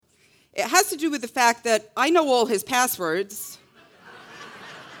It has to do with the fact that I know all his passwords,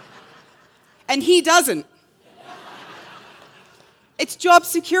 and he doesn't. It's job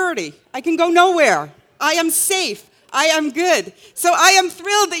security. I can go nowhere. I am safe. I am good. So I am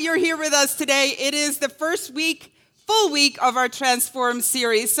thrilled that you're here with us today. It is the first week, full week of our Transform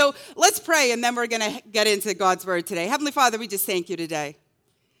series. So let's pray, and then we're going to get into God's word today. Heavenly Father, we just thank you today.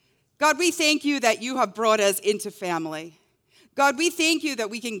 God, we thank you that you have brought us into family. God, we thank you that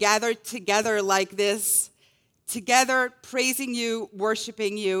we can gather together like this, together praising you,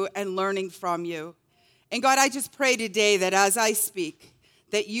 worshiping you, and learning from you. And God, I just pray today that as I speak,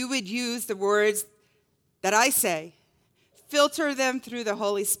 that you would use the words that I say, filter them through the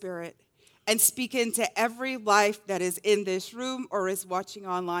Holy Spirit, and speak into every life that is in this room or is watching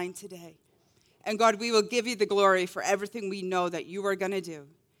online today. And God, we will give you the glory for everything we know that you are going to do.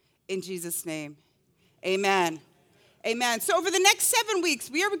 In Jesus' name, amen. Amen. So over the next 7 weeks,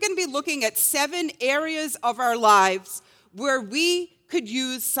 we are going to be looking at 7 areas of our lives where we could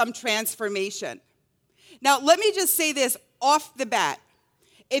use some transformation. Now, let me just say this off the bat.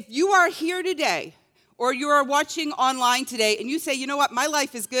 If you are here today, or you are watching online today, and you say, you know what, my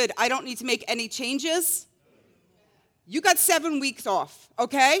life is good, I don't need to make any changes, you got 7 weeks off,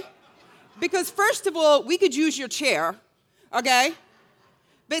 okay? Because first of all, we could use your chair, okay?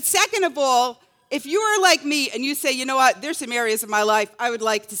 But second of all, if you are like me and you say, you know what, there's some areas of my life I would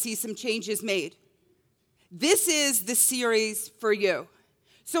like to see some changes made, this is the series for you.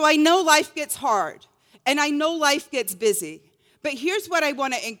 So I know life gets hard, and I know life gets busy, but here's what I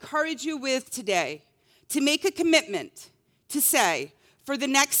want to encourage you with today, to make a commitment to say, for the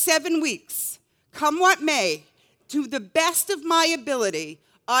next 7 weeks, come what may, to the best of my ability,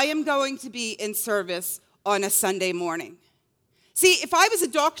 I am going to be in service on a Sunday morning. See, if I was a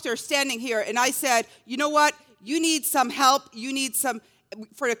doctor standing here and I said, you know what, you need some help, you need some,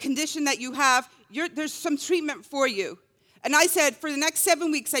 for a condition that you have, there's some treatment for you. And I said, for the next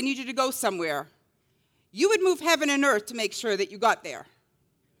 7 weeks, I need you to go somewhere. You would move heaven and earth to make sure that you got there,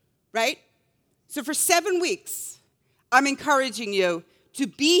 right? So for 7 weeks, I'm encouraging you to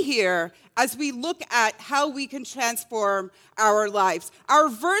be here as we look at how we can transform our lives. Our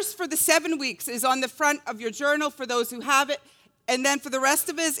verse for the 7 weeks is on the front of your journal for those who have it. And then for the rest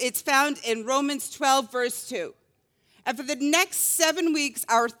of us, it's found in Romans 12, verse 2. And for the next 7 weeks,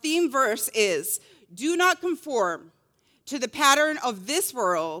 our theme verse is, do not conform to the pattern of this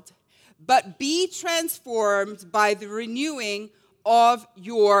world, but be transformed by the renewing of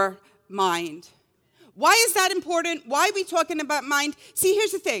your mind. Why is that important? Why are we talking about mind? See,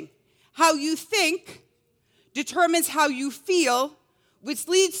 here's the thing. How you think determines how you feel, which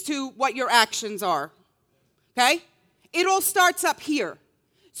leads to what your actions are. Okay? It all starts up here.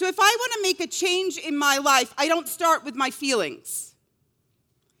 So if I want to make a change in my life, I don't start with my feelings.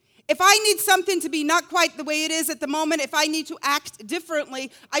 If I need something to be not quite the way it is at the moment, if I need to act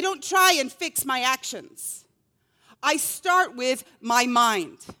differently, I don't try and fix my actions. I start with my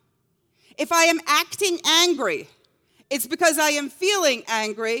mind. If I am acting angry, it's because I am feeling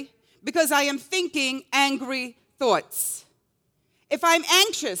angry, because I am thinking angry thoughts. If I'm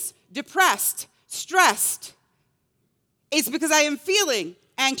anxious, depressed, stressed, it's because I am feeling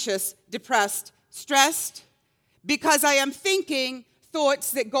anxious, depressed, stressed, because I am thinking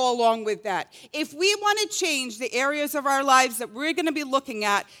thoughts that go along with that. If we want to change the areas of our lives that we're going to be looking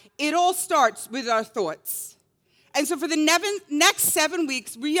at, it all starts with our thoughts. And so for the next 7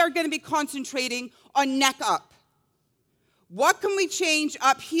 weeks, we are going to be concentrating on neck up. What can we change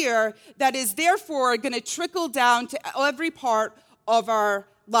up here that is therefore going to trickle down to every part of our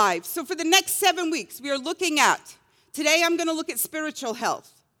lives? So for the next 7 weeks, we are looking at, today I'm going to look at spiritual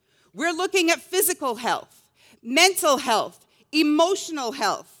health. We're looking at physical health, mental health, emotional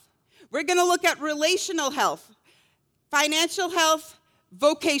health. We're going to look at relational health, financial health,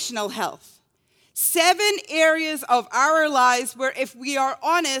 vocational health. 7 areas of our lives where, if we are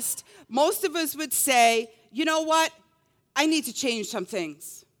honest, most of us would say, you know what? I need to change some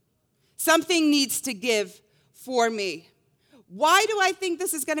things. Something needs to give for me. Why do I think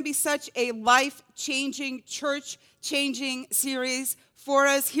this is going to be such a life-changing, church-changing series for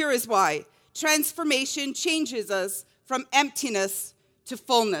us? Here is why. Transformation changes us from emptiness to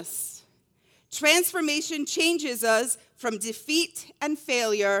fullness. Transformation changes us from defeat and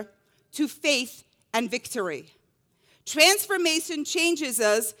failure to faith and victory. Transformation changes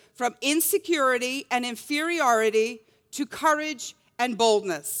us from insecurity and inferiority to courage and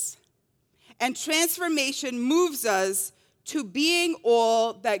boldness. And transformation moves us to being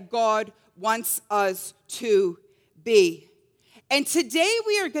all that God wants us to be. And today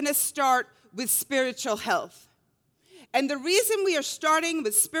we are going to start with spiritual health. And the reason we are starting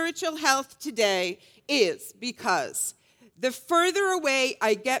with spiritual health today is because the further away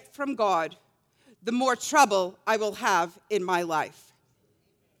I get from God, the more trouble I will have in my life.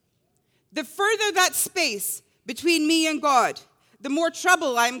 The further that space between me and God, the more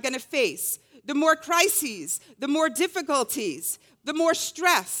trouble I'm going to face, the more crises, the more difficulties, the more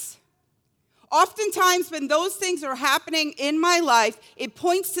stress. Oftentimes, when those things are happening in my life, it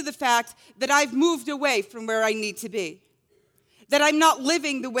points to the fact that I've moved away from where I need to be, that I'm not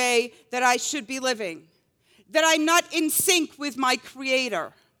living the way that I should be living, that I'm not in sync with my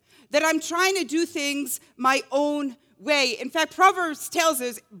Creator, that I'm trying to do things my own way. In fact, Proverbs tells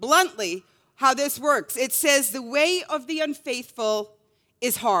us bluntly how this works. It says, the way of the unfaithful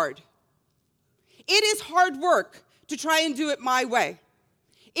is hard. It is hard work to try and do it my way.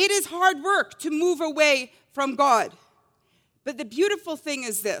 It is hard work to move away from God. But the beautiful thing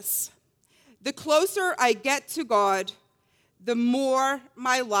is this: the closer I get to God, the more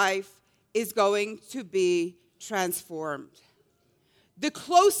my life is going to be transformed. The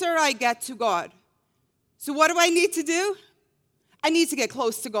closer I get to God. So what do I need to do? I need to get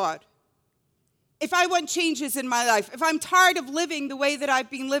close to God. If I want changes in my life, if I'm tired of living the way that I've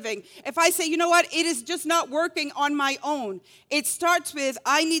been living, if I say, you know what, it is just not working on my own, it starts with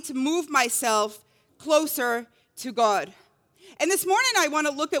I need to move myself closer to God. And this morning I want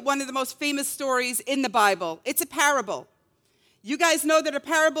to look at one of the most famous stories in the Bible. It's a parable. You guys know that a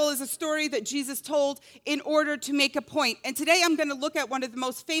parable is a story that Jesus told in order to make a point. And today I'm going to look at one of the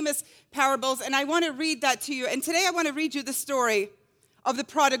most famous parables, and I want to read that to you. And today I want to read you the story of the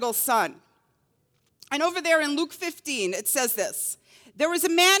prodigal son. And over there in Luke 15, it says this: there was a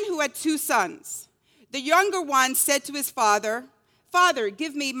man who had 2 sons. The younger one said to his father, "Father,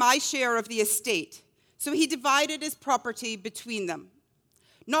 give me my share of the estate." So he divided his property between them.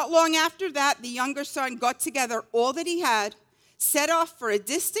 Not long after that, the younger son got together all that he had, set off for a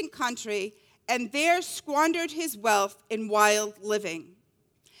distant country, and there squandered his wealth in wild living.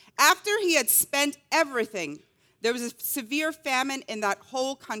 After he had spent everything, there was a severe famine in that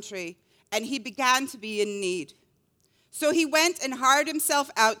whole country, and he began to be in need. So he went and hired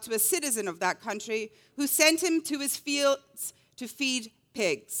himself out to a citizen of that country, who sent him to his fields to feed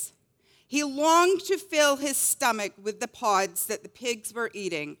pigs. He longed to fill his stomach with the pods that the pigs were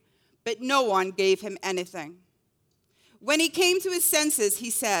eating, but no one gave him anything. When he came to his senses,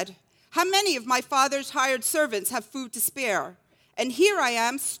 he said, "How many of my father's hired servants have food to spare? And here I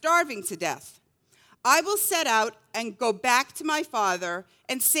am starving to death. I will set out and go back to my father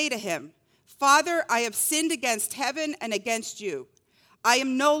and say to him, 'Father, I have sinned against heaven and against you. I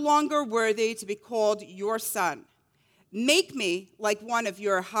am no longer worthy to be called your son. Make me like one of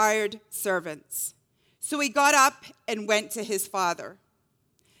your hired servants.' So he got up and went to his father.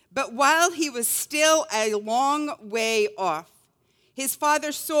 But while he was still a long way off, his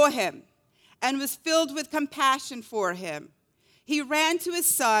father saw him and was filled with compassion for him. He ran to his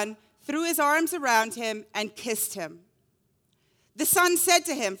son, threw his arms around him, and kissed him. The son said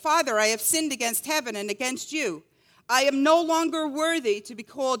to him, 'Father, I have sinned against heaven and against you. I am no longer worthy to be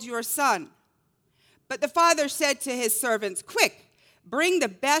called your son.' But the father said to his servants, 'Quick, bring the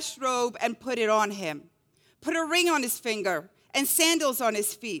best robe and put it on him. Put a ring on his finger and sandals on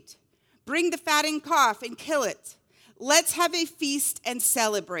his feet. Bring the fattened calf and kill it. Let's have a feast and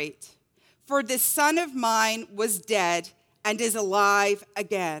celebrate. For this son of mine was dead and is alive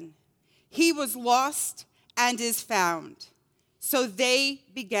again. He was lost and is found.' So they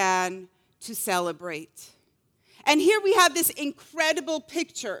began to celebrate." And here we have this incredible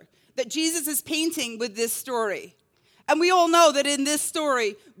picture that Jesus is painting with this story. And we all know that in this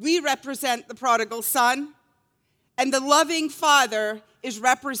story, we represent the prodigal son, and the loving father is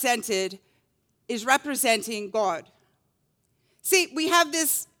representing God. See, we have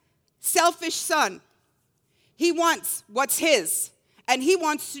this selfish son. He wants what's his, and he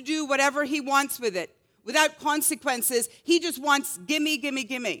wants to do whatever he wants with it without consequences. He just wants gimme, gimme,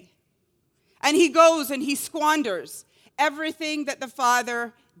 gimme. And he goes and he squanders everything that the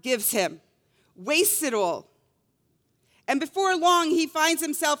father gives him, wastes it all. And before long, he finds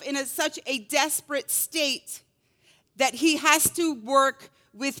himself in such a desperate state that he has to work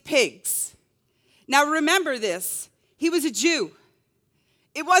with pigs. Now remember this, he was a Jew.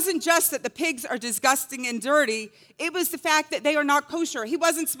 It wasn't just that the pigs are disgusting and dirty, it was the fact that they are not kosher. He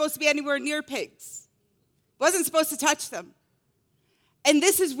wasn't supposed to be anywhere near pigs. Wasn't supposed to touch them. And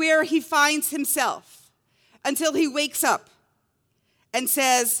this is where he finds himself until he wakes up and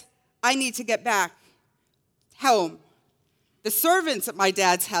says, "I need to get back home. The servants at my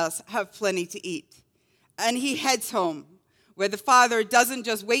dad's house have plenty to eat." And he heads home, where the father doesn't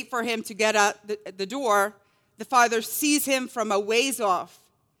just wait for him to get out the door, the father sees him from a ways off,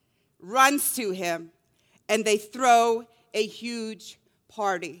 runs to him, and they throw a huge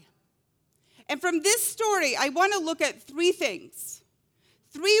party. And from this story, I want to look at three things.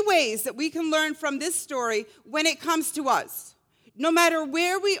 Three ways that we can learn from this story when it comes to us. No matter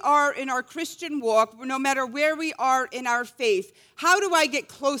where we are in our Christian walk, no matter where we are in our faith, how do I get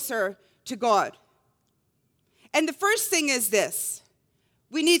closer to God? And the first thing is this: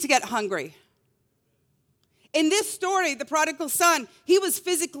 we need to get hungry. In this story, the prodigal son, he was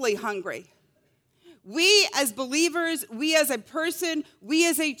physically hungry. We as believers, we as a person, we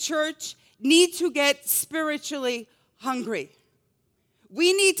as a church need to get spiritually hungry.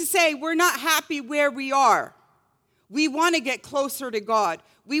 We need to say we're not happy where we are. We want to get closer to God.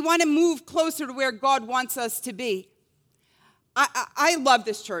 We want to move closer to where God wants us to be. I love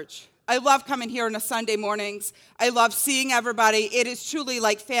this church. I love coming here on a Sunday mornings. I love seeing everybody. It is truly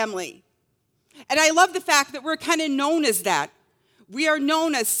like family. And I love the fact that we're kind of known as that. We are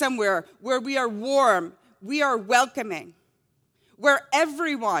known as somewhere where we are warm, we are welcoming, where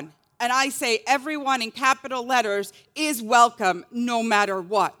everyone, and I say everyone in capital letters, is welcome no matter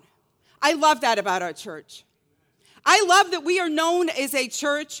what. I love that about our church. I love that we are known as a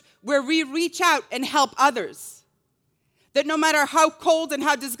church where we reach out and help others. That no matter how cold and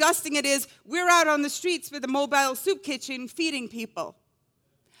how disgusting it is, we're out on the streets with a mobile soup kitchen feeding people.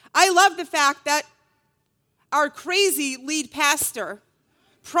 I love the fact that our crazy lead pastor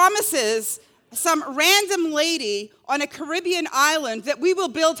promises some random lady on a Caribbean island that we will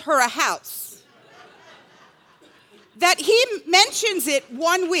build her a house. That he mentions it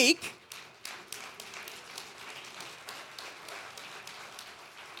 1 week.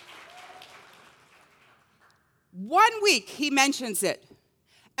 One week he mentions it.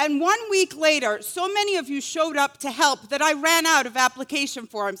 And 1 week later, so many of you showed up to help that I ran out of application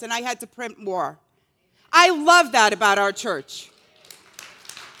forms and I had to print more. I love that about our church.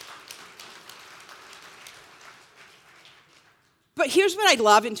 But here's what I'd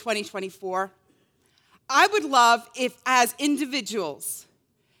love in 2024. I would love if, as individuals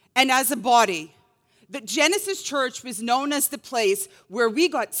and as a body, that Genesis Church was known as the place where we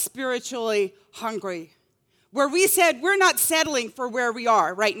got spiritually hungry. Where we said, we're not settling for where we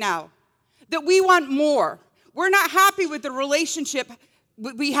are right now. That we want more. We're not happy with the relationship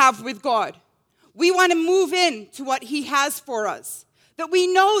we have with God. We want to move into what He has for us. That we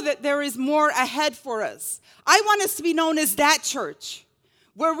know that there is more ahead for us. I want us to be known as that church.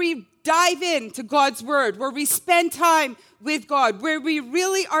 Where we dive into God's Word. Where we spend time with God. Where we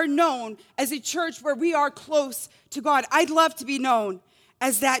really are known as a church where we are close to God. I'd love to be known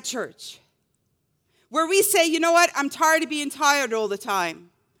as that church. Where we say, you know what, I'm tired of being tired all the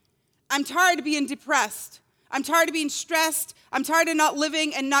time. I'm tired of being depressed. I'm tired of being stressed. I'm tired of not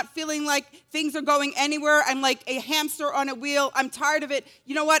living and not feeling like things are going anywhere. I'm like a hamster on a wheel. I'm tired of it.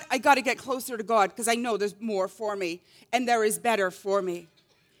 You know what? I got to get closer to God because I know there's more for me and there is better for me.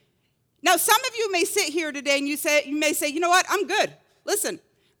 Now, some of you may sit here today and you may say, you know what? I'm good. Listen,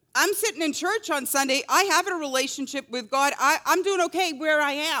 I'm sitting in church on Sunday. I have a relationship with God. I'm doing okay where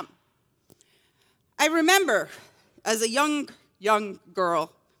I am. I remember as a young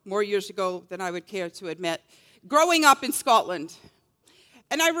girl, more years ago than I would care to admit, growing up in Scotland.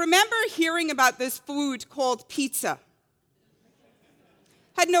 And I remember hearing about this food called pizza.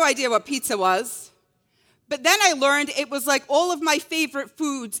 Had no idea what pizza was. But then I learned it was like all of my favorite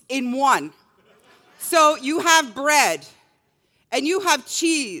foods in one. So you have bread, and you have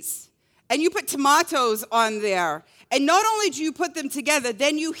cheese, and you put tomatoes on there. And not only do you put them together,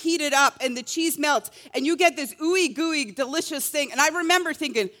 then you heat it up and the cheese melts and you get this ooey gooey delicious thing. And I remember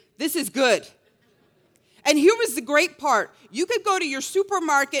thinking, this is good. And here was the great part. You could go to your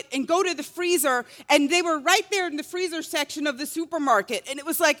supermarket and go to the freezer, and they were right there in the freezer section of the supermarket. And it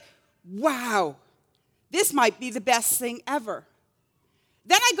was like, wow, this might be the best thing ever.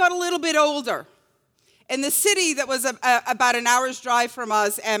 Then I got a little bit older. In the city that was about an hour's drive from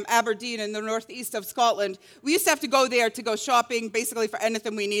us, Aberdeen in the northeast of Scotland, we used to have to go there to go shopping, basically for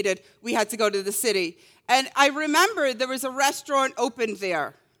anything we needed. We had to go to the city. And I remember there was a restaurant opened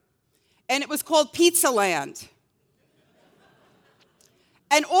there, and it was called Pizza Land.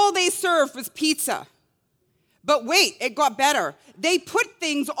 And all they served was pizza. But wait, it got better. They put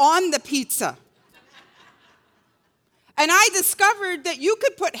things on the pizza. And I discovered that you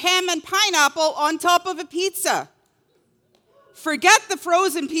could put ham and pineapple on top of a pizza. Forget the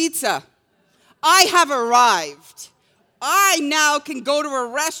frozen pizza. I have arrived. I now can go to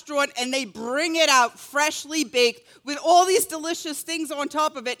a restaurant and they bring it out freshly baked with all these delicious things on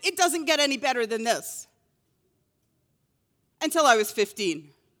top of it. It doesn't get any better than this. Until I was 15.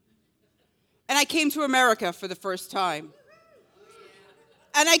 and I came to America for the first time.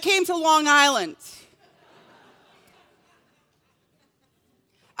 And I came to Long Island.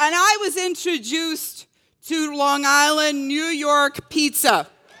 And I was introduced to Long Island, New York pizza.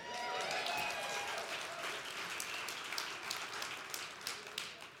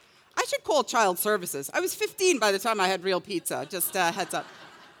 I should call child services. I was 15 by the time I had real pizza, just heads up.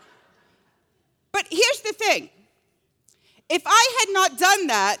 But here's the thing. If I had not done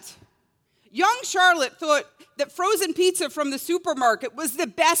that, young Charlotte thought that frozen pizza from the supermarket was the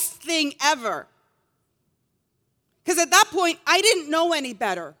best thing ever. Because at that point, I didn't know any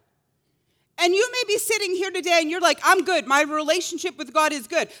better. And you may be sitting here today and you're like, I'm good. My relationship with God is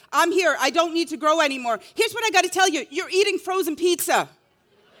good. I'm here. I don't need to grow anymore. Here's what I got to tell you. You're eating frozen pizza.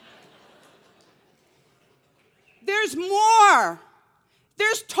 There's more.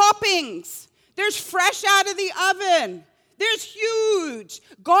 There's toppings. There's fresh out of the oven. There's huge.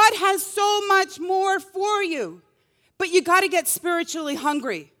 God has so much more for you. But you got to get spiritually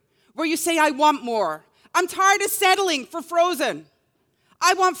hungry, where you say, I want more. I'm tired of settling for frozen.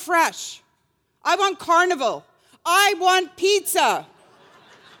 I want fresh. I want carnival. I want pizza.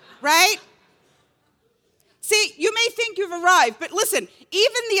 Right? See, you may think you've arrived, but listen,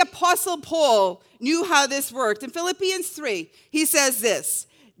 even the Apostle Paul knew how this worked. In Philippians 3, he says this,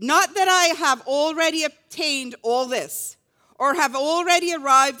 not that I have already obtained all this, or have already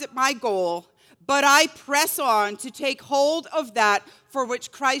arrived at my goal, but I press on to take hold of that for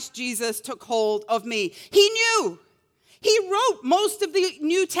which Christ Jesus took hold of me. He knew. He wrote most of the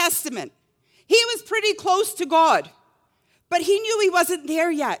New Testament. He was pretty close to God, but he knew he wasn't there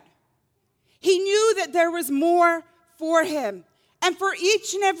yet. He knew that there was more for him. And for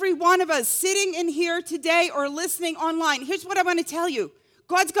each and every one of us sitting in here today or listening online, here's what I want to tell you.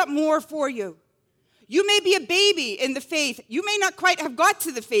 God's got more for you. You may be a baby in the faith. You may not quite have got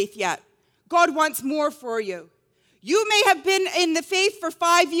to the faith yet. God wants more for you. You may have been in the faith for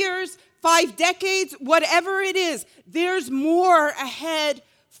 5 years, 5 decades, whatever it is. There's more ahead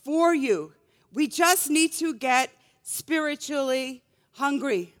for you. We just need to get spiritually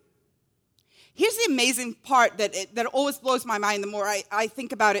hungry. Here's the amazing part that always blows my mind the more I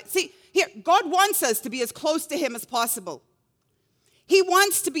think about it. See, here, God wants us to be as close to him as possible. He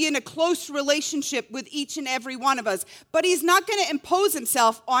wants to be in a close relationship with each and every one of us, but he's not going to impose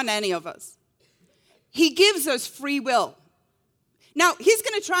himself on any of us. He gives us free will. Now, he's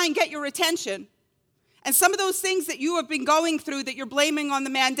going to try and get your attention, and some of those things that you have been going through that you're blaming on the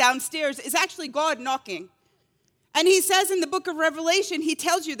man downstairs is actually God knocking. And he says in the book of Revelation, he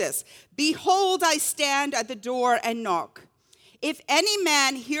tells you this, behold, I stand at the door and knock. If any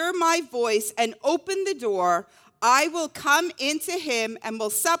man hear my voice and open the door, I will come into him and will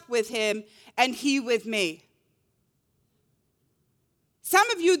sup with him and he with me. Some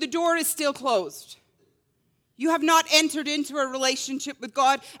of you, the door is still closed. You have not entered into a relationship with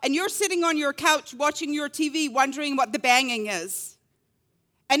God, and you're sitting on your couch watching your TV wondering what the banging is.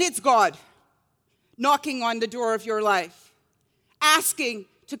 And it's God knocking on the door of your life, asking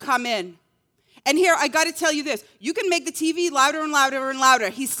to come in. And here, I got to tell you this. You can make the TV louder and louder and louder.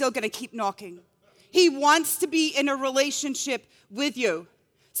 He's still going to keep knocking. He wants to be in a relationship with you.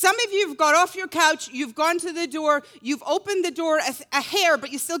 Some of you have got off your couch, you've gone to the door, you've opened the door a hair,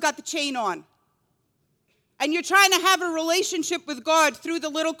 but you still got the chain on. And you're trying to have a relationship with God through the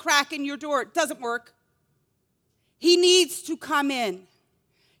little crack in your door. It doesn't work. He needs to come in.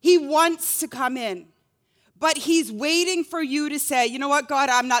 He wants to come in. But he's waiting for you to say, you know what, God,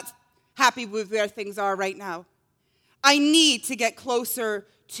 I'm not happy with where things are right now. I need to get closer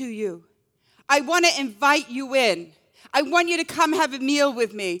to you. I want to invite you in. I want you to come have a meal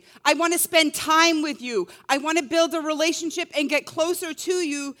with me. I want to spend time with you. I want to build a relationship and get closer to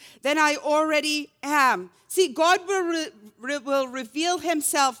you than I already am. See, God will reveal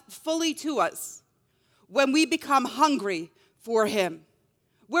himself fully to us when we become hungry for him.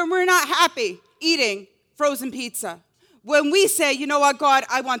 When we're not happy eating frozen pizza. When we say, you know what, God,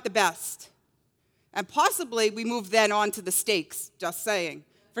 I want the best. And possibly we move then on to the steaks, just saying.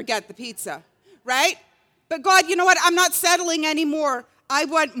 Forget the pizza, right? But God, you know what? I'm not settling anymore. I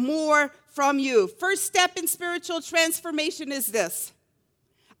want more from you. First step in spiritual transformation is this.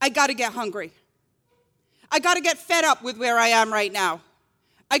 I got to get hungry. I got to get fed up with where I am right now.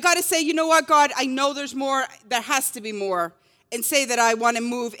 I got to say, you know what, God? I know there's more. There has to be more. And say that I want to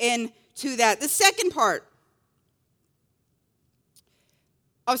move into that. The second part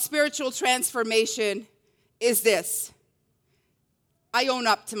of spiritual transformation is this. I own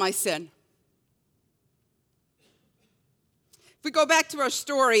up to my sin. If we go back to our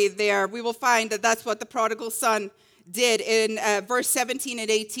story there, we will find that that's what the prodigal son did in verse 17 and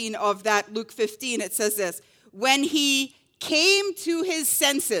 18 of that Luke 15. It says this: when he came to his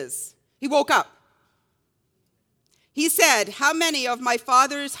senses, he woke up. He said, "How many of my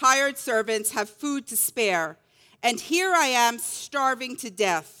father's hired servants have food to spare? And here I am starving to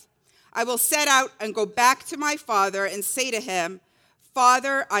death. I will set out and go back to my father and say to him,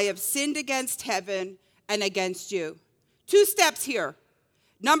 'Father, I have sinned against heaven and against you.'" 2 steps here.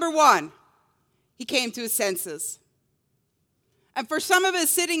 Number 1, he came to his senses. And for some of us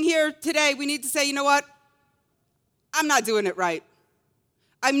sitting here today, we need to say, you know what? I'm not doing it right.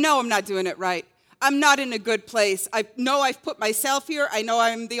 I know I'm not doing it right. I'm not in a good place. I know I've put myself here. I know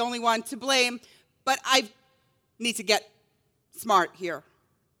I'm the only one to blame, but I need to get smart here.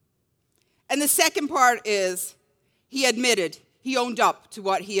 And the second part is he admitted, he owned up to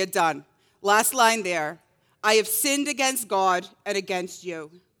what he had done. Last line there: "I have sinned against God and against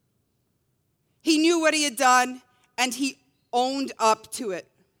you." He knew what he had done, and he owned up to it.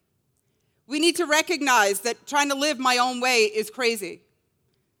 We need to recognize that trying to live my own way is crazy.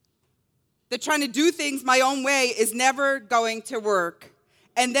 That trying to do things my own way is never going to work.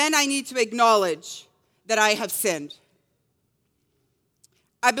 And then I need to acknowledge that I have sinned.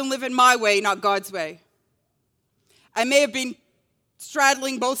 I've been living my way, not God's way. I may have been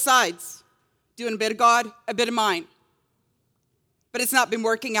straddling both sides, doing a bit of God, a bit of mine. But it's not been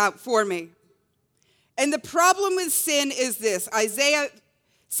working out for me. And the problem with sin is this. Isaiah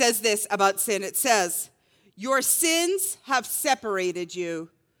says this about sin. It says, "Your sins have separated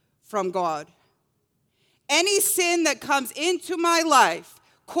you from God." Any sin that comes into my life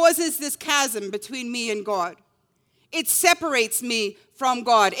causes this chasm between me and God. It separates me from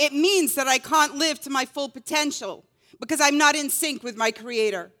God. It means that I can't live to my full potential because I'm not in sync with my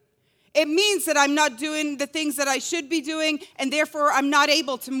Creator. It means that I'm not doing the things that I should be doing, and therefore I'm not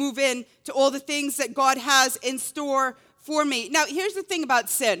able to move in to all the things that God has in store for me. Now, here's the thing about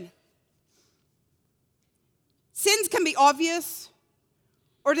sin. Sins can be obvious,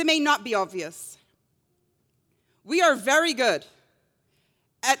 or they may not be obvious. We are very good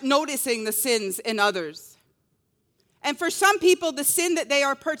at noticing the sins in others. And for some people, the sin that they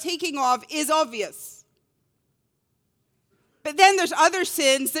are partaking of is obvious. But then there's other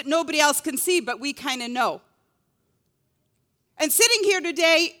sins that nobody else can see, but we kind of know. And sitting here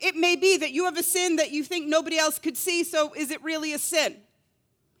today, it may be that you have a sin that you think nobody else could see, so is it really a sin?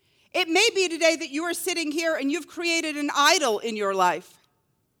 It may be today that you are sitting here and you've created an idol in your life.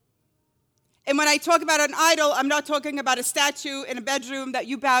 And when I talk about an idol, I'm not talking about a statue in a bedroom that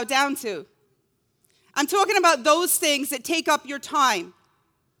you bow down to. I'm talking about those things that take up your time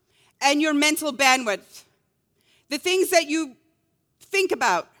and your mental bandwidth. The things that you think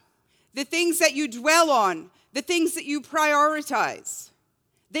about, the things that you dwell on, the things that you prioritize.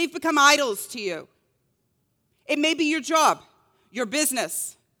 They've become idols to you. It may be your job, your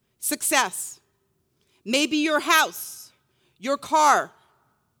business, success. Maybe your house, your car.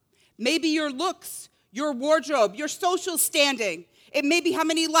 Maybe your looks, your wardrobe, your social standing. It may be how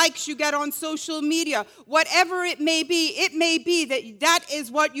many likes you get on social media. Whatever it may be that that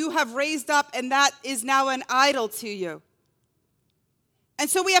is what you have raised up, and that is now an idol to you. And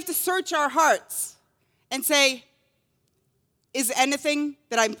so we have to search our hearts and say, is anything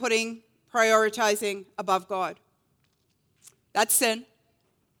that I'm prioritizing above God? That's sin.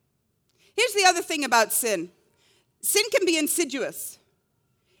 Here's the other thing about sin. Sin can be insidious.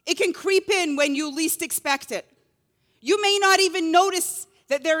 It can creep in when you least expect it. You may not even notice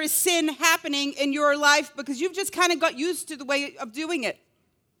that there is sin happening in your life because you've just kind of got used to the way of doing it.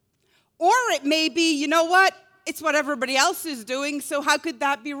 Or it may be, you know what? It's what everybody else is doing, so how could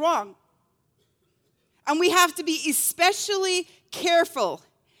that be wrong? And we have to be especially careful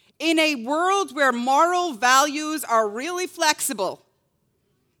in a world where moral values are really flexible.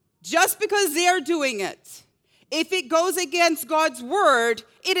 Just because they're doing it, if it goes against God's word,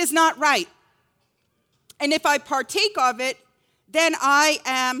 it is not right. And if I partake of it, then I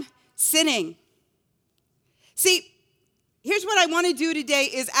am sinning. See, here's what I want to do today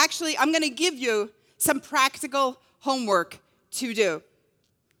is actually I'm going to give you some practical homework to do.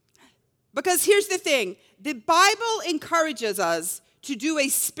 Because here's the thing. The Bible encourages us to do a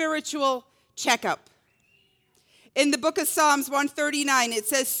spiritual checkup. In the book of Psalms 139, it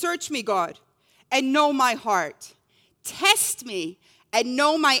says, "Search me, God, and know my heart. Test me and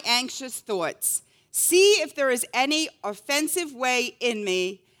know my anxious thoughts. See if there is any offensive way in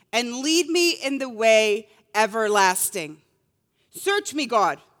me, and lead me in the way everlasting." Search me,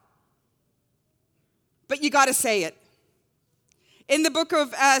 God. But you got to say it. In the book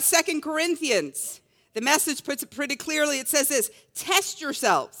of 2 Corinthians, the Message puts it pretty clearly. It says this: "Test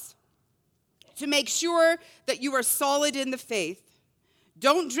yourselves to make sure that you are solid in the faith.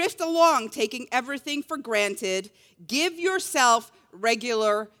 Don't drift along taking everything for granted. Give yourself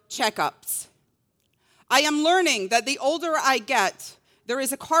regular checkups. I am learning that the older I get, there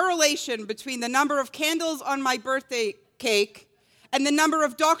is a correlation between the number of candles on my birthday cake and the number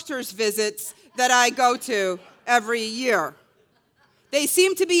of doctor's visits that I go to every year. They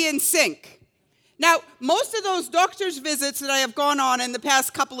seem to be in sync. Now, most of those doctor's visits that I have gone on in the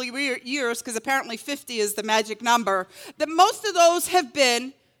past couple of years, because apparently 50 is the magic number, that most of those have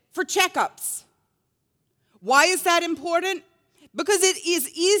been for checkups. Why is that important? Because it is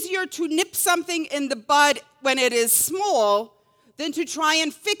easier to nip something in the bud when it is small than to try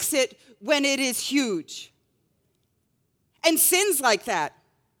and fix it when it is huge. And sin's like that.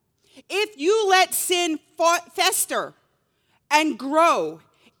 If you let sin fester and grow,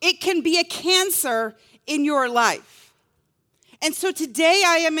 it can be a cancer in your life. And so today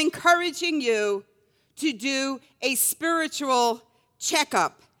I am encouraging you to do a spiritual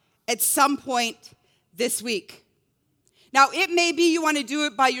checkup at some point this week. Now, it may be you want to do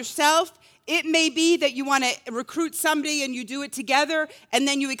it by yourself. It may be that you want to recruit somebody and you do it together, and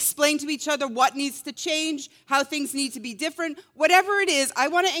then you explain to each other what needs to change, how things need to be different. Whatever it is, I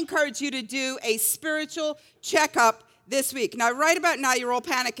want to encourage you to do a spiritual checkup this week. Now, right about now, you're all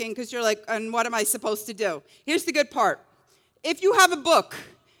panicking because you're like, and what am I supposed to do? Here's the good part. If you have a book,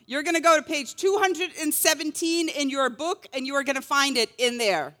 you're going to go to page 217 in your book, and you are going to find it in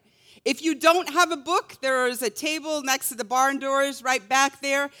there. If you don't have a book, there is a table next to the barn doors right back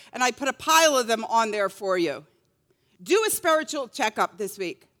there, and I put a pile of them on there for you. Do a spiritual checkup this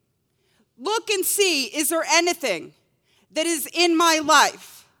week. Look and see, is there anything that is in my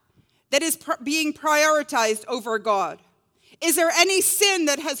life that is being prioritized over God? Is there any sin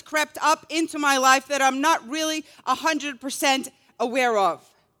that has crept up into my life that I'm not really 100% aware of?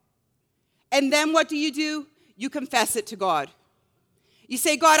 And then what do? You confess it to God. You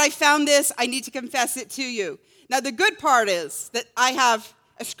say, God, I found this. I need to confess it to you. Now, the good part is that I have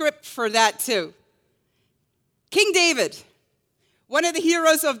a script for that too. King David, one of the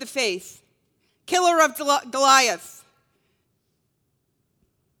heroes of the faith, killer of Goliath,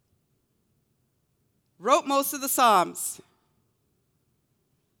 wrote most of the Psalms,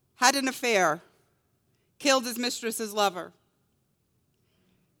 had an affair, killed his mistress's lover.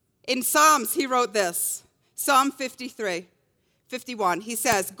 In Psalms, he wrote this, Psalm 51. He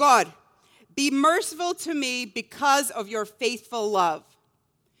says, God, be merciful to me because of your faithful love.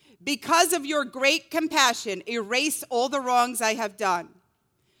 Because of your great compassion, erase all the wrongs I have done.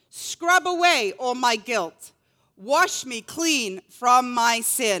 Scrub away all my guilt. Wash me clean from my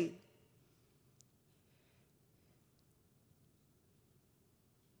sin.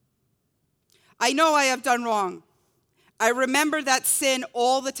 I know I have done wrong. I remember that sin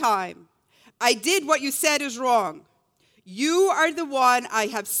all the time. I did what you said is wrong. You are the one I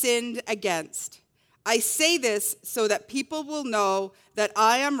have sinned against. I say this so that people will know that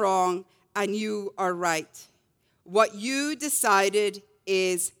I am wrong and you are right. What you decided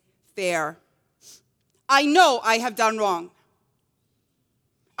is fair. I know I have done wrong.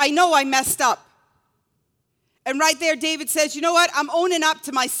 I know I messed up. And right there, David says, you know what? I'm owning up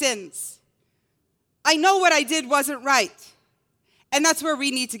to my sins. I know what I did wasn't right. And that's where we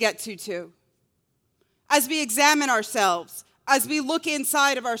need to get to too. As we examine ourselves, as we look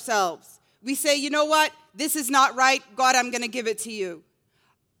inside of ourselves, we say, you know what? This is not right. God, I'm going to give it to you.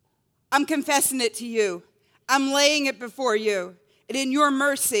 I'm confessing it to you. I'm laying it before you. And in your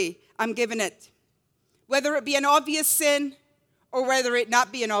mercy, I'm giving it. Whether it be an obvious sin or whether it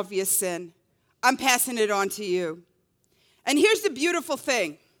not be an obvious sin, I'm passing it on to you. And here's the beautiful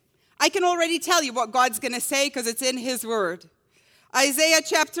thing. I can already tell you what God's going to say because it's in his word. Isaiah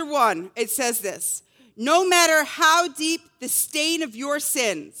chapter 1, it says this. No matter how deep the stain of your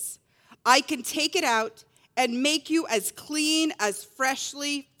sins, I can take it out and make you as clean as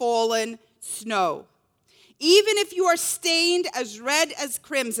freshly fallen snow. Even if you are stained as red as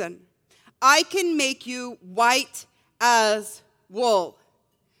crimson, I can make you white as wool.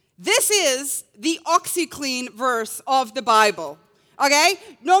 This is the OxyClean verse of the Bible. Okay?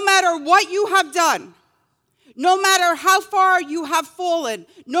 No matter what you have done, no matter how far you have fallen,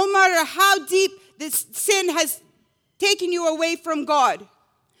 no matter how deep this sin has taken you away from God,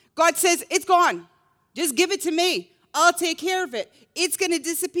 God says, it's gone. Just give it to me. I'll take care of it. It's going to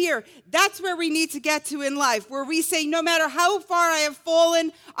disappear. That's where we need to get to in life, where we say, no matter how far I have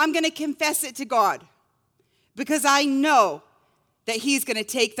fallen, I'm going to confess it to God. Because I know that he's going to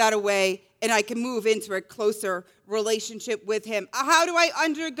take that away and I can move into a closer relationship with him. How do I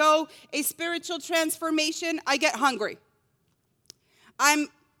undergo a spiritual transformation? I get hungry. I'm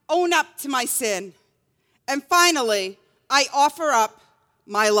own up to my sin. And finally, I offer up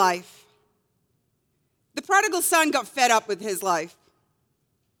my life. The prodigal son got fed up with his life.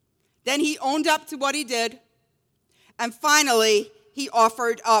 Then he owned up to what he did. And finally, he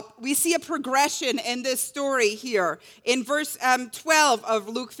offered up. We see a progression in this story here. In verse 12 of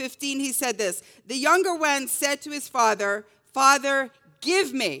Luke 15, he said this: "The younger one said to his father, 'Father,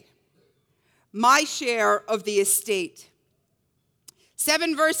 give me my share of the estate.'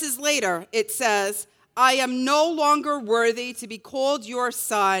 7 verses later, it says, 'I am no longer worthy to be called your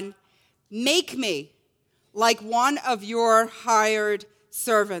son. Make me like one of your hired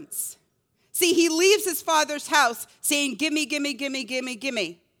servants.'" See, he leaves his father's house saying, "Gimme, gimme, gimme, gimme,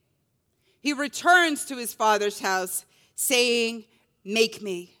 gimme." He returns to his father's house saying, "Make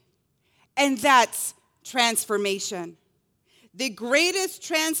me." And that's transformation. The greatest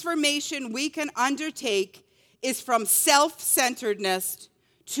transformation we can undertake is from self-centeredness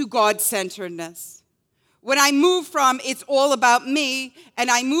to God-centeredness. When I move from it's all about me, and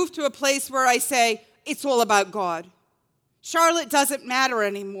I move to a place where I say, it's all about God. Charlotte doesn't matter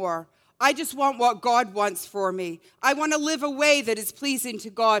anymore. I just want what God wants for me. I want to live a way that is pleasing to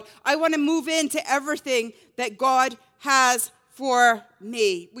God. I want to move into everything that God has for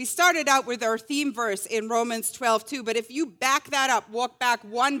me. We started out with our theme verse in Romans 12:2, but if you back that up, walk back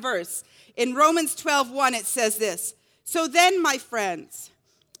one verse. In Romans 12:1, it says this: "So then, my friends,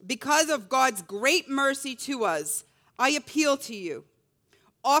 because of God's great mercy to us, I appeal to you.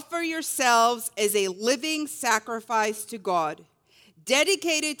 Offer yourselves as a living sacrifice to God,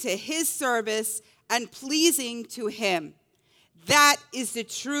 dedicated to his service and pleasing to him. That is the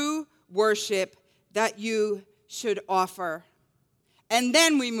true worship that you should offer." And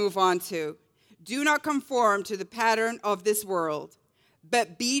then we move on to, "Do not conform to the pattern of this world,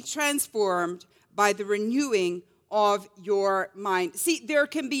 but be transformed by the renewing of your mind." See, there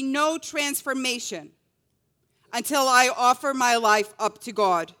can be no transformation until I offer my life up to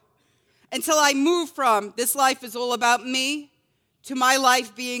God, until I move from this life is all about me to my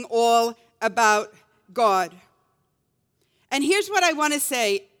life being all about God. And here's what I want to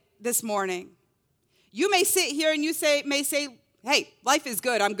say this morning. You may sit here and may say, "Hey, life is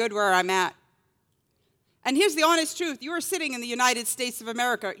good. I'm good where I'm at." And here's the honest truth. You are sitting in the United States of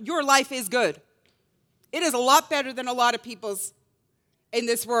America. Your life is good. It is a lot better than a lot of people's in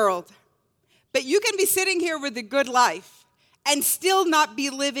this world. But you can be sitting here with a good life and still not be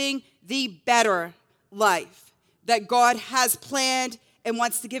living the better life that God has planned and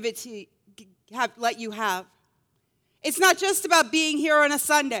wants to give it to let you have. It's not just about being here on a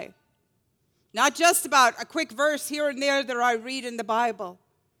Sunday. Not just about a quick verse here and there that I read in the Bible.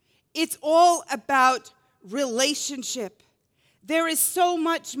 It's all about relationship. There is so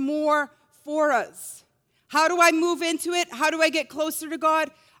much more for us. How do I move into it? How do I get closer to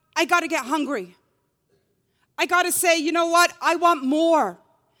God? I got to get hungry. I got to say, you know what? I want more.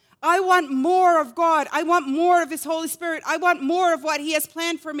 I want more of God. I want more of his Holy Spirit. I want more of what he has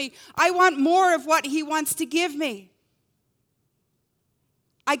planned for me. I want more of what he wants to give me.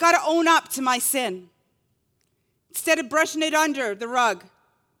 I got to own up to my sin. Instead of brushing it under the rug,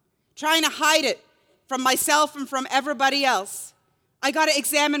 trying to hide it from myself and from everybody else, I got to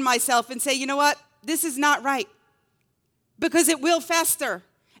examine myself and say, you know what? This is not right. Because it will fester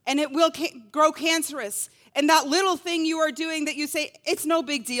and it will grow cancerous. And that little thing you are doing that you say, it's no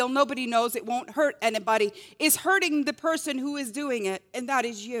big deal, nobody knows, it won't hurt anybody, is hurting the person who is doing it, and that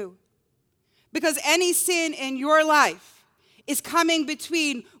is you. Because any sin in your life is coming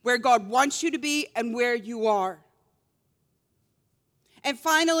between where God wants you to be and where you are. And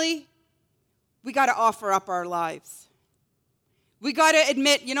finally, we got to offer up our lives. We got to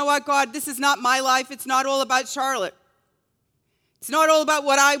admit, you know what, God, this is not my life. It's not all about Charlotte. It's not all about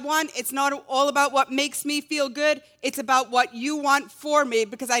what I want. It's not all about what makes me feel good. It's about what you want for me,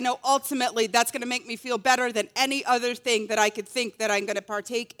 because I know ultimately that's going to make me feel better than any other thing that I could think that I'm going to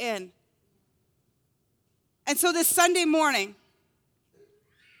partake in. And so this Sunday morning,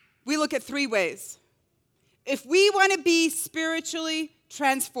 we look at 3 ways. If we want to be spiritually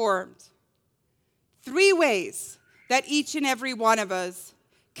transformed, 3 ways that each and every one of us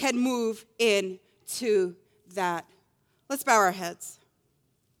can move into that. Let's bow our heads.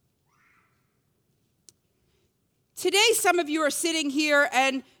 Today, some of you are sitting here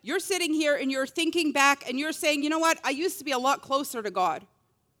and you're thinking back and you're saying, you know what? I used to be a lot closer to God.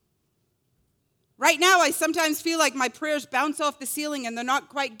 Right now, I sometimes feel like my prayers bounce off the ceiling and they're not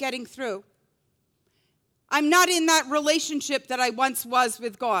quite getting through. I'm not in that relationship that I once was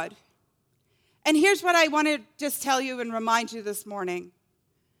with God. And here's what I want to just tell you and remind you this morning.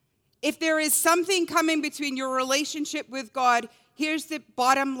 If there is something coming between your relationship with God, here's the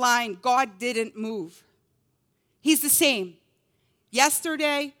bottom line. God didn't move. He's the same.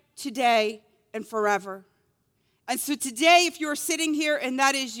 Yesterday, today, and forever. And so today, if you're sitting here and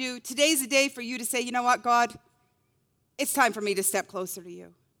that is you, today's the day for you to say, you know what, God? It's time for me to step closer to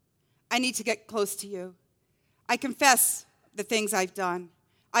you. I need to get close to you. I confess the things I've done.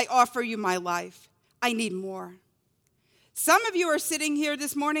 I offer you my life. I need more. Some of you are sitting here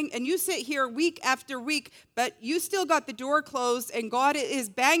this morning and you sit here week after week, but you still got the door closed and God is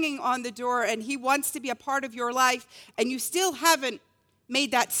banging on the door and he wants to be a part of your life and you still haven't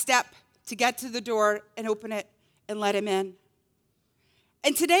made that step to get to the door and open it and let him in.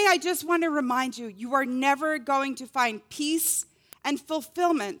 And today I just want to remind you, you are never going to find peace and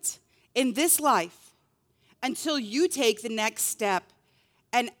fulfillment in this life until you take the next step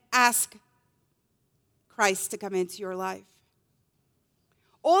and ask Christ to come into your life.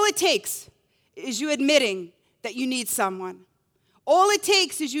 All it takes is you admitting that you need someone. All it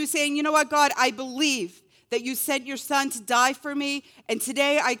takes is you saying, you know what, God, I believe that you sent your son to die for me, and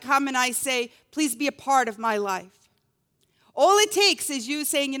today I come and I say, please be a part of my life. All it takes is you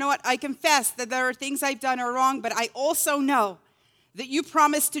saying, you know what, I confess that there are things I've done are wrong, but I also know that you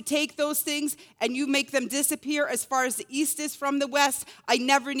promise to take those things and you make them disappear as far as the east is from the west. I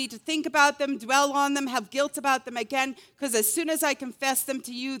never need to think about them, dwell on them, have guilt about them again, because as soon as I confess them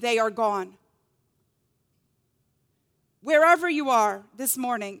to you, they are gone. Wherever you are this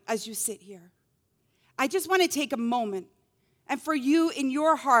morning as you sit here, I just want to take a moment and for you in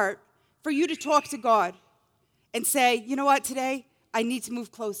your heart, for you to talk to God and say, you know what, today I need to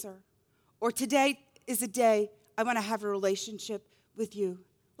move closer. Or today is a day I want to have a relationship with you.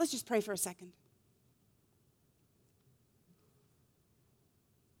 Let's just pray for a second.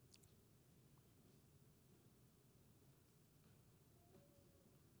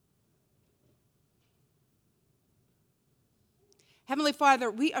 Heavenly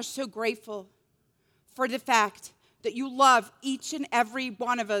Father, we are so grateful for the fact that you love each and every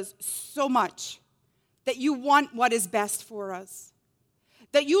one of us so much, that you want what is best for us,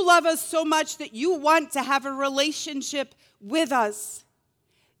 that you love us so much that you want to have a relationship with us,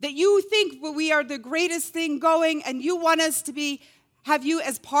 that you think we are the greatest thing going and you want us to have you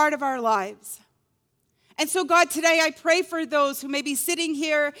as part of our lives. And so God, today I pray for those who may be sitting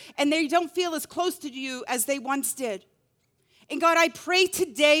here and they don't feel as close to you as they once did. And God, I pray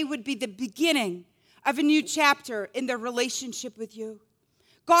today would be the beginning of a new chapter in their relationship with you.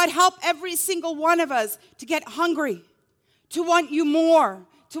 God, help every single one of us to get hungry, to want you more,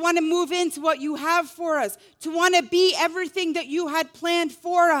 to want to move into what you have for us, to want to be everything that you had planned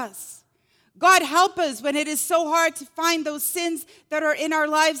for us. God, help us when it is so hard to find those sins that are in our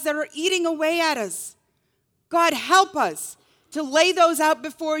lives that are eating away at us. God, help us to lay those out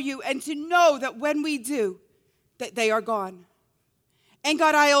before you and to know that when we do, that they are gone. And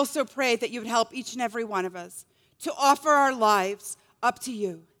God, I also pray that you would help each and every one of us to offer our lives up to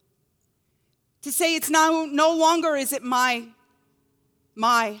you. To say it's now no longer is it my,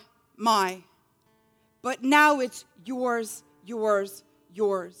 but now it's yours, yours,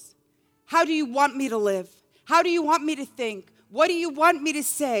 yours. How do you want me to live? How do you want me to think? What do you want me to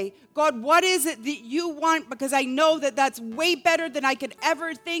say? God, what is it that you want? Because I know that that's way better than I could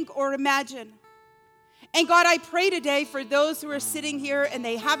ever think or imagine. And God, I pray today for those who are sitting here and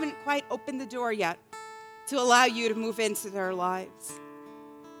they haven't quite opened the door yet to allow you to move into their lives.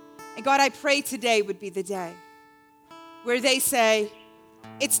 And God, I pray today would be the day where they say,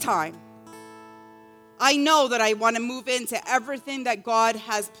 it's time. I know that I want to move into everything that God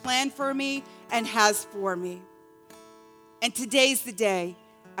has planned for me and has for me. And today's the day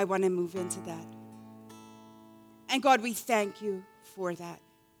I want to move into that. And God, we thank you for that.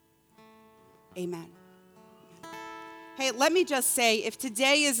 Amen. Hey, let me just say, if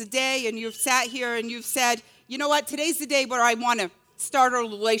today is a day and you've sat here and you've said, you know what, today's the day where I want to start a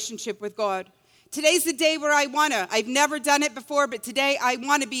relationship with God. Today's the day where I've never done it before, but today I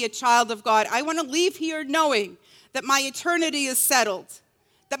want to be a child of God. I want to leave here knowing that my eternity is settled,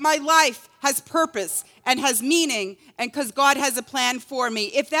 that my life has purpose and has meaning, and because God has a plan for me.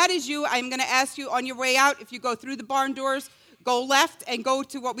 If that is you, I'm going to ask you on your way out, if you go through the barn doors, go left and go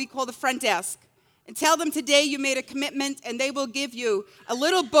to what we call the front desk. And tell them today you made a commitment, and they will give you a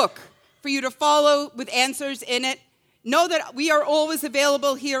little book for you to follow with answers in it. Know that we are always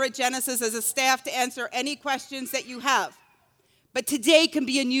available here at Genesis as a staff to answer any questions that you have. But today can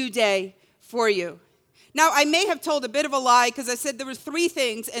be a new day for you. Now, I may have told a bit of a lie because I said there were 3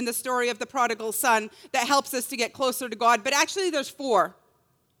 things in the story of the prodigal son that helps us to get closer to God, but actually there's 4.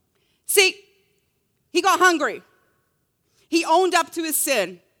 See, he got hungry. He owned up to his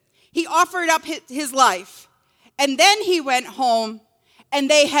sin. He offered up his life. And then he went home and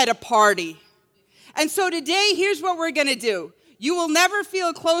they had a party. And so today, here's what we're going to do. You will never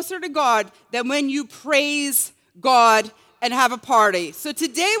feel closer to God than when you praise God and have a party. So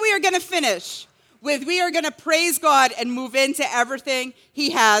today we are going to finish with we are going to praise God and move into everything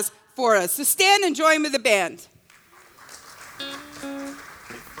he has for us. So stand and join with the band.